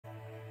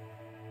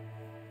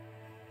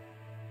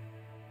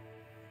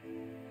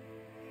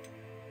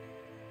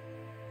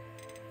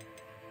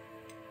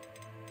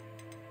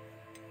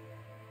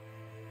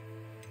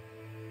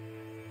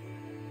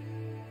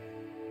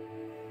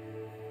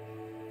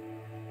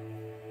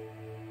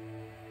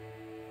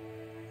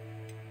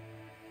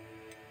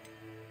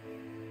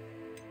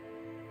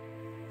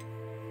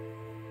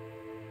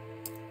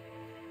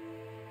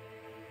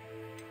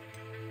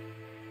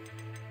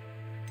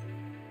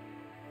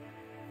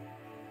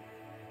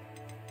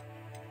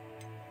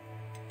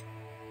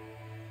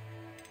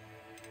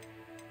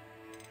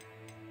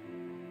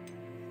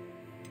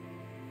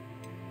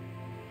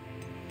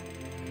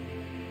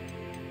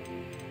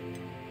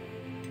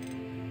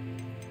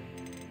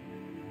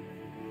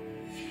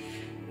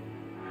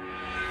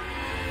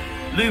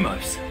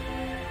Lumos.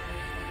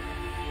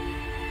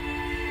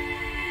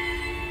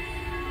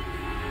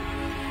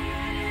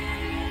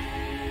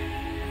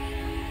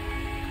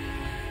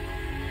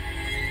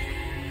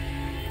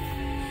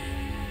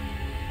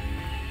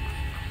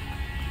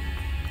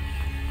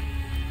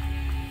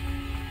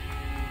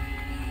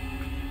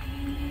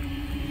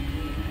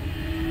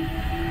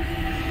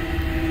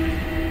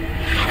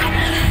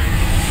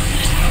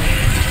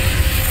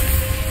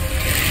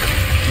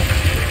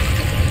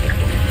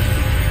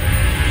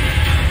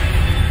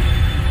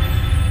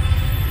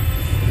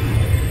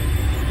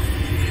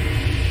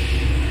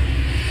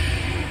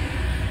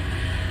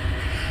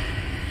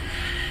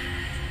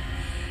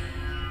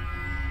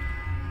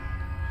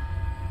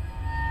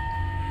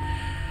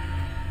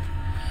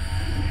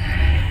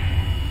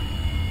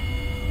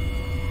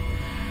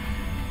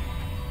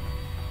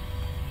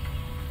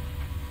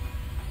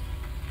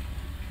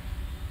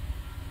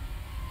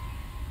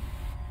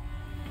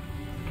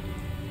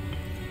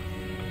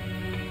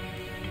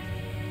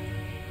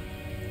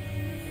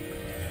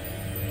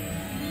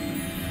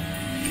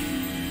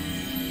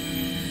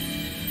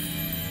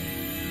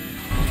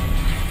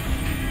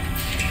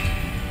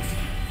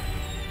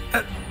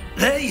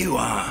 There you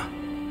are.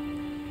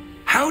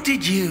 How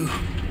did you...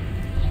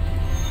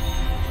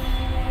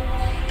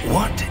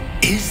 What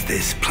is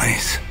this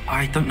place?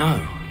 I don't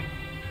know.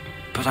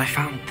 But I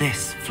found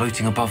this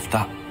floating above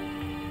that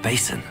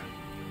basin.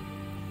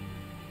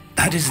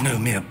 That is no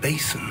mere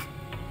basin.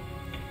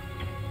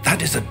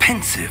 That is a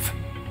pensive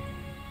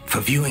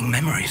for viewing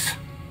memories.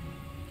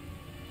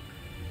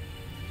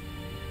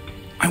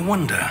 I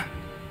wonder...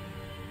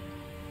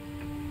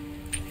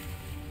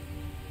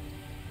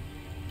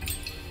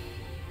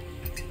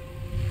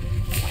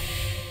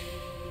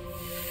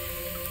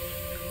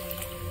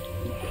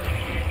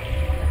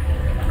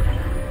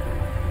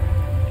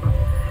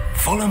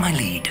 Follow my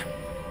lead.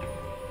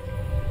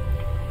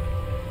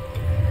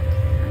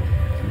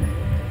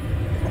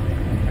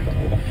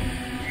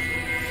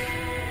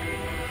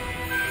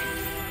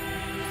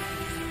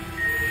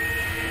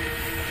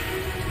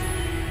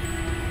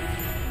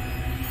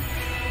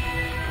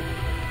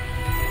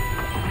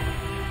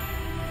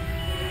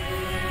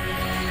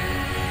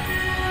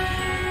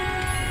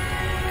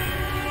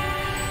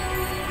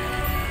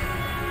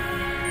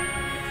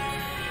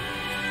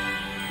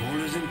 All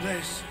is in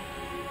place.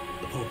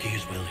 The portkey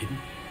is well hidden,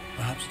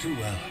 perhaps too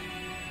well.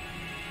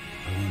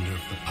 I wonder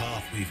if the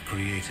path we've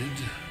created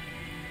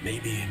may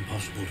be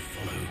impossible to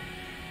follow.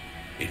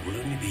 It will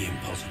only be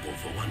impossible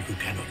for one who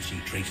cannot see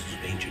traces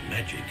of ancient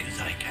magic as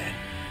I can.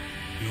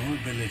 Your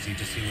ability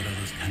to see what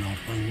others cannot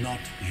will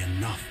not be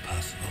enough,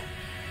 Percival.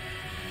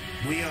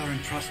 We are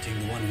entrusting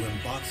the one who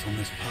embarks on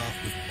this path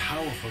with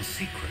powerful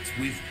secrets,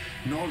 with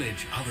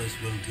knowledge others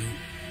will do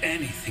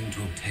anything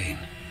to obtain.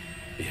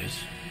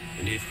 Yes,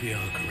 and if we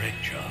are correct,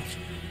 Charles,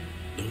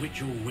 the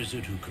witch or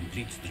wizard who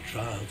completes the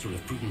trials will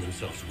have proven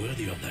themselves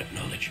worthy of that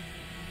knowledge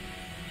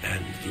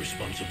and the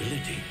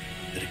responsibility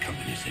that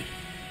accompanies it.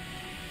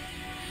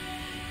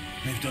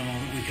 We've done all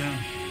that we can.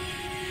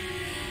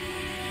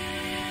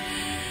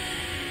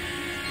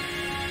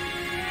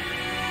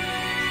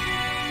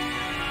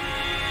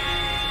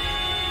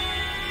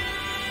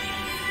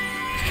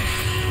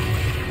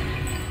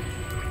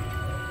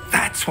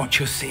 That's what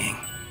you're seeing.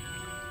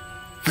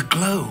 The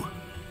glow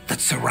that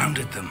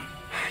surrounded them.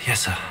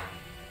 Yes, sir.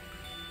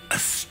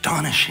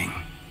 Astonishing.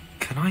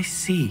 Can I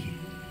see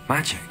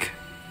magic?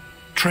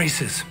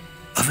 Traces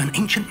of an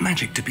ancient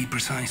magic, to be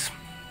precise.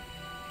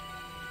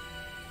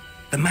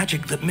 The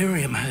magic that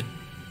Miriam had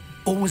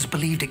always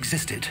believed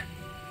existed,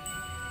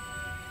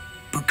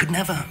 but could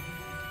never.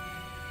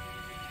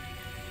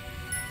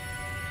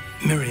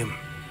 Miriam,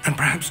 and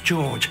perhaps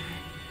George,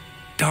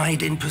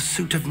 died in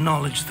pursuit of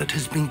knowledge that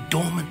has been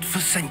dormant for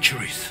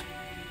centuries.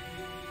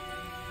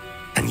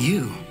 And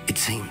you, it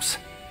seems,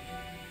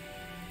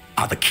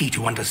 are the key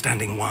to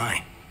understanding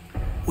why.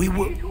 We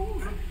were... It all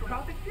looks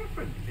rather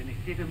different than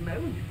it did a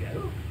moment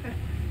ago.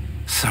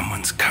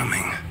 Someone's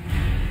coming.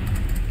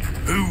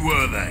 Who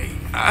were they?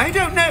 I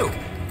don't know.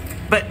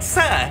 But,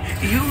 sir,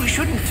 you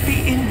shouldn't be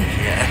in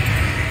here.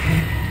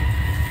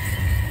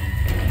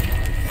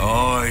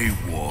 I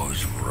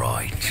was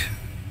right.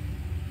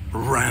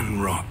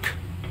 Ranrock.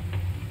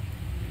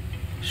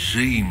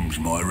 Seems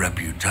my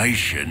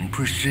reputation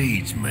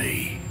precedes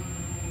me.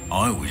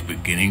 I was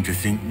beginning to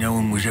think no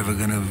one was ever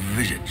going to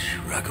visit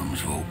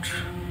Rackham's vault.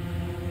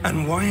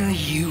 And why are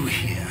you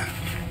here?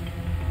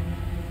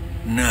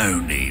 No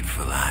need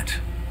for that.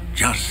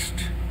 Just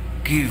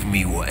give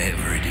me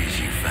whatever it is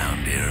you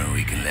found here and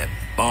we can let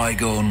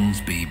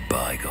bygones be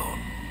bygones.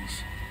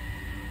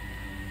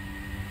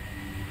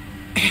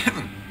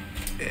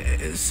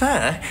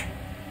 Sir,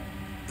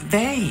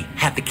 they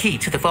have the key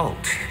to the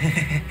vault.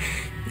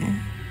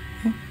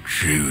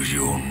 Choose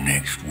your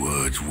next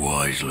words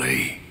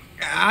wisely.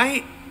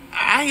 I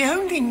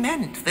only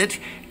meant that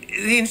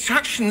the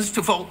instructions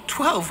to Vault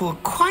 12 were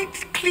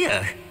quite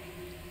clear.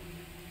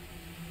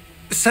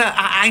 Sir,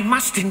 I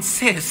must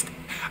insist.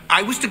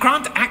 I was to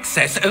grant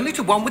access only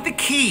to one with the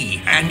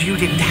key, and you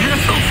didn't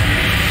have them.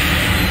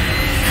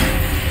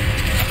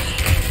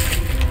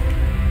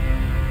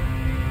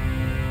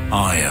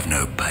 I have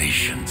no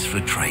patience for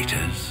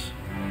traitors.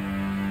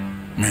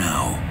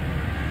 Now,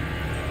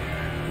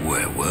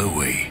 where were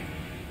we?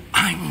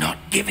 I'm not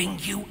giving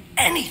you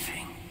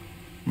anything.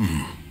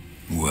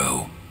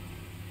 Well,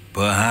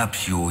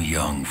 perhaps your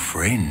young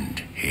friend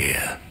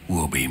here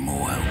will be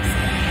more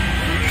helpful.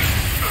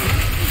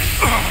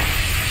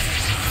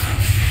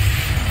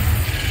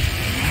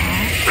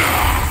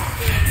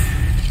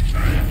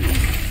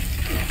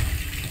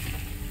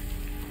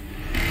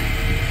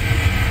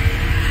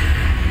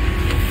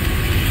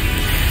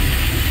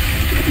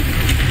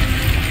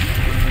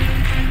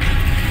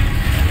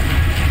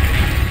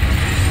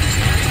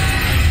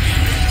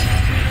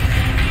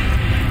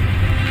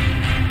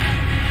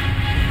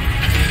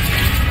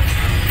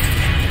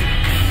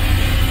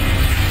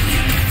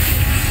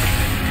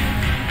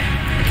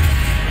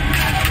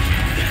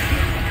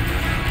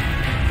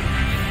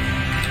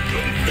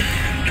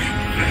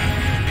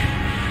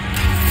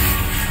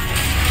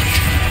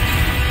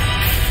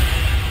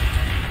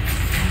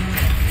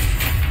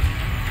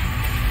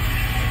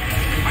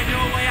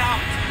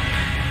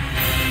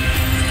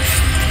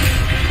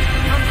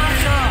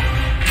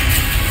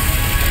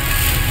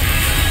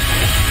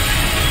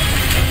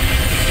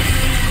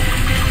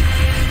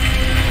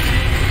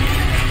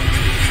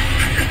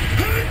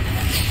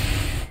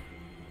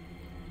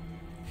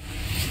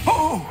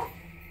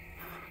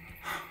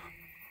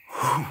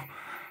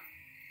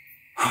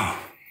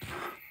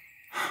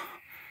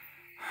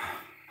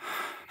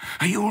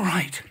 Are you all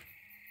right?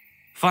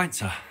 Fine,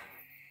 sir.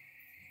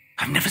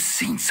 I've never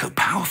seen so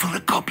powerful a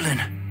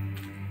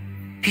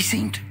goblin. He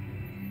seemed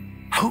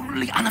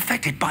wholly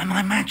unaffected by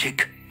my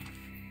magic.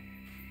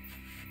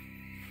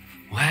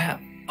 Where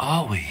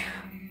are we?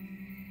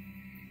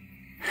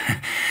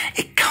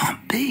 It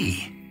can't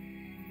be.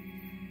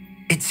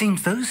 It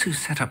seems those who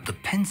set up the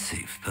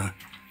pensive, the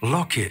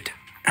locket,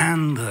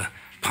 and the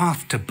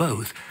path to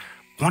both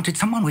wanted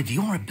someone with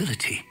your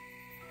ability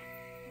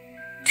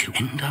to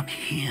end up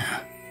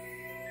here.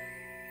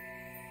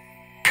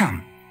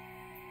 Come.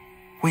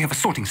 We have a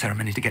sorting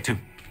ceremony to get to.